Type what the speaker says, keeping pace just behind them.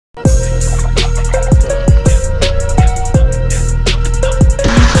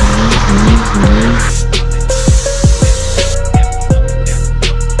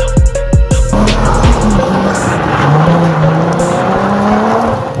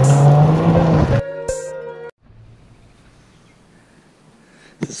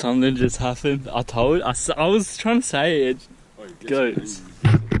Something just happened. I was trying to say it. Goes.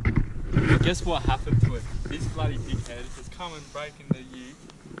 Guess what happened to it? This bloody big head has come and broken the ute.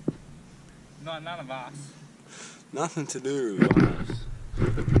 No, none of us. Nothing to do with us.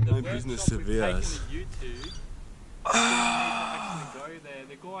 No business to be us. The ute to, actually go there.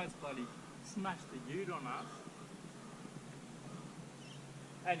 The guys bloody smashed the ute on us.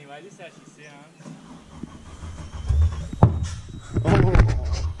 Anyway, this is how she sounds.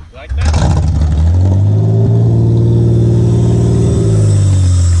 Like that?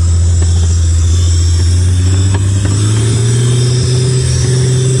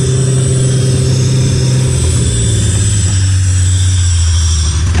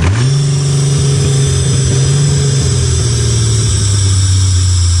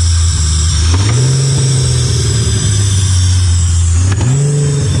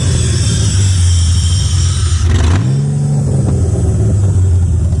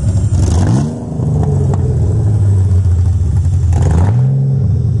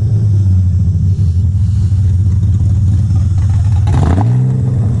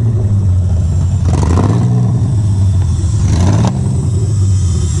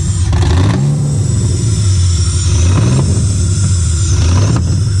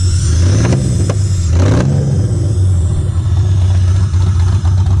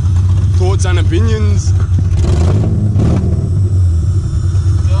 And opinions. Do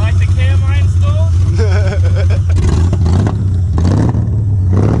you like the cam I installed?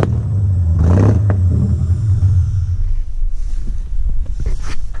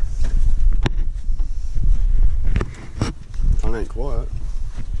 I ain't quiet.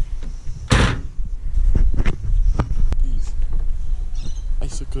 Jeez.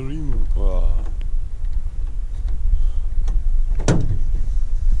 Ice cream. Wow.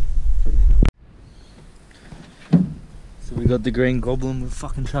 We got the green goblin. We're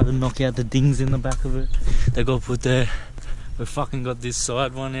fucking trying to knock out the dings in the back of it. They got put there. We fucking got this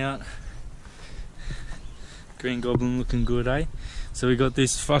side one out. Green goblin looking good, eh? So we got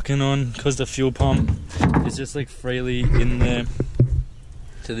this fucking on because the fuel pump is just like freely in there.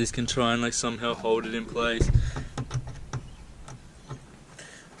 So this can try and like somehow hold it in place.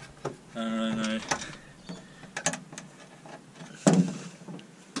 I don't know.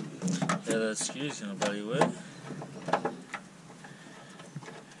 Yeah, that screw's gonna bloody work.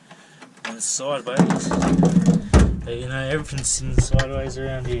 Sideways, but you know everything's sitting sideways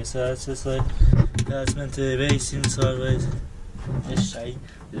around here, so it's just like how it's meant to be, sitting sideways. Just say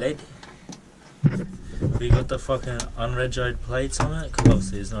lead. We got the fucking unregistered plates on it, because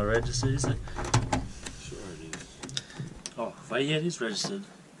obviously it's not registered, is it? Sure it is. Oh, wait, yeah, it is registered.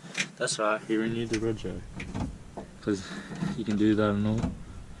 That's right, he renewed the rego, because you can do that and all.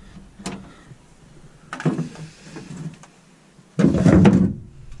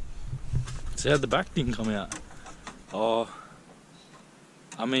 See how the back didn't come out. Oh,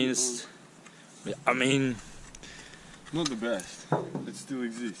 I mean, Not the best. It still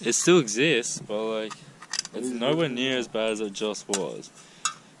exists. it still exists, but like, it's nowhere near as bad as it just was.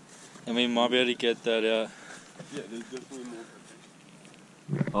 And we might be able to get that out. Yeah, there's definitely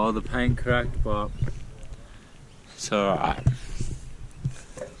more. Oh, the paint cracked, but it's alright.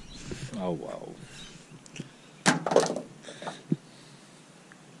 Oh wow.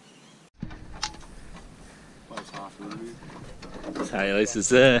 Hey, at least it's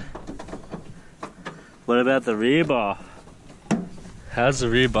there. What about the rear bar? How's the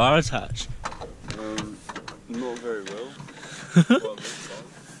rear bar attached? Not very well.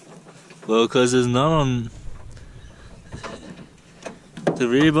 Well, because there's none on. The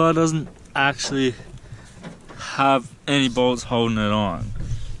rear bar doesn't actually have any bolts holding it on.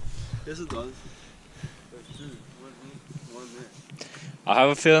 Yes, it does. There's two. One there. I have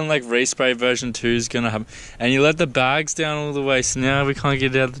a feeling like Respray version 2 is gonna have, and you let the bags down all the way, so now we can't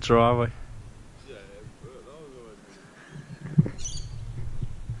get out the driveway. Yeah, that was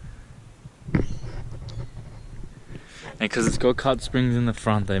always. And because it's got cut springs in the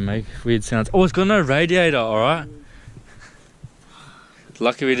front, they make weird sounds. Oh, it's got no radiator, alright?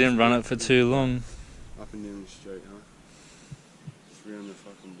 Lucky we didn't run it for too long. Up and down the street, huh? Just around the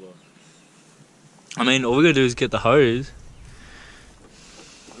fucking block. I mean, all we gotta do is get the hose.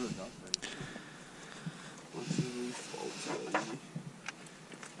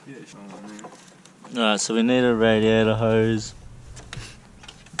 Alright, so we need a radiator hose.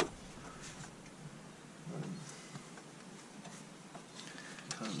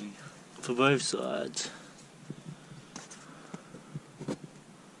 For both sides.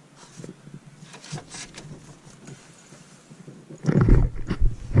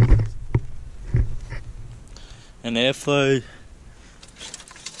 And airflow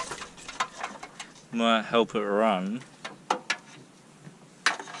might help it run.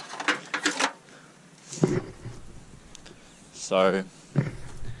 So,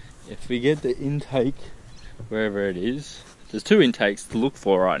 if we get the intake wherever it is, there's 2 intakes to look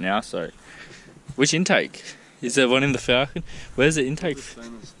for right now. So, which intake? Is there one in the Falcon? Where's the intake?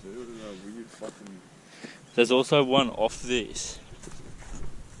 There's also one off this.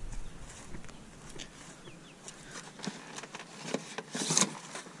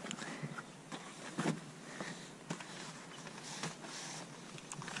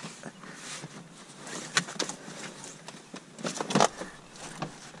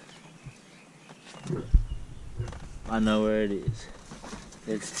 I know where it is.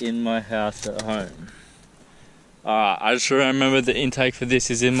 It's in my house at home. I just remember the intake for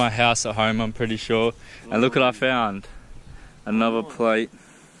this is in my house at home, I'm pretty sure. And look what I found. Another plate.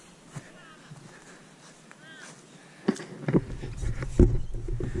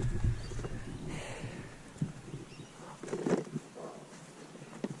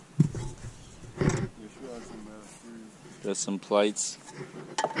 There's some plates.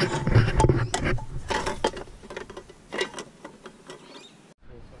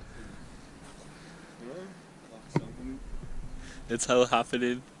 It's all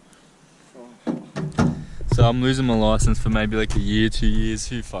happening. So I'm losing my license for maybe like a year, 2 years,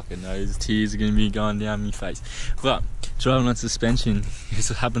 who fucking knows. Tears are going to be going down my face. But driving on suspension, it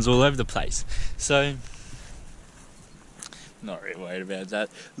happens all over the place. So, not really worried about that.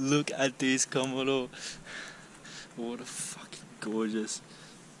 Look at this Commodore. What a fucking gorgeous.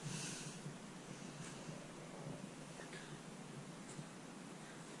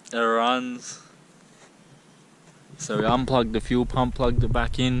 It runs. So we unplugged the fuel pump, plugged it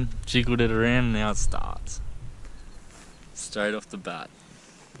back in, jiggled it around, and now it starts. Straight off the bat.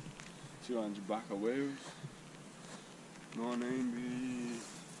 200 backer wheels. 19B.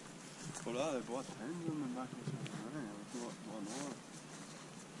 Well, they bought 10s on the back or something. I don't know. It's not one more.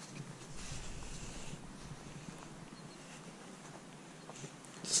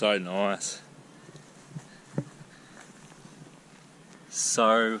 So nice.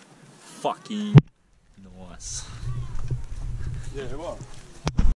 So fucking nice. Yeah, what?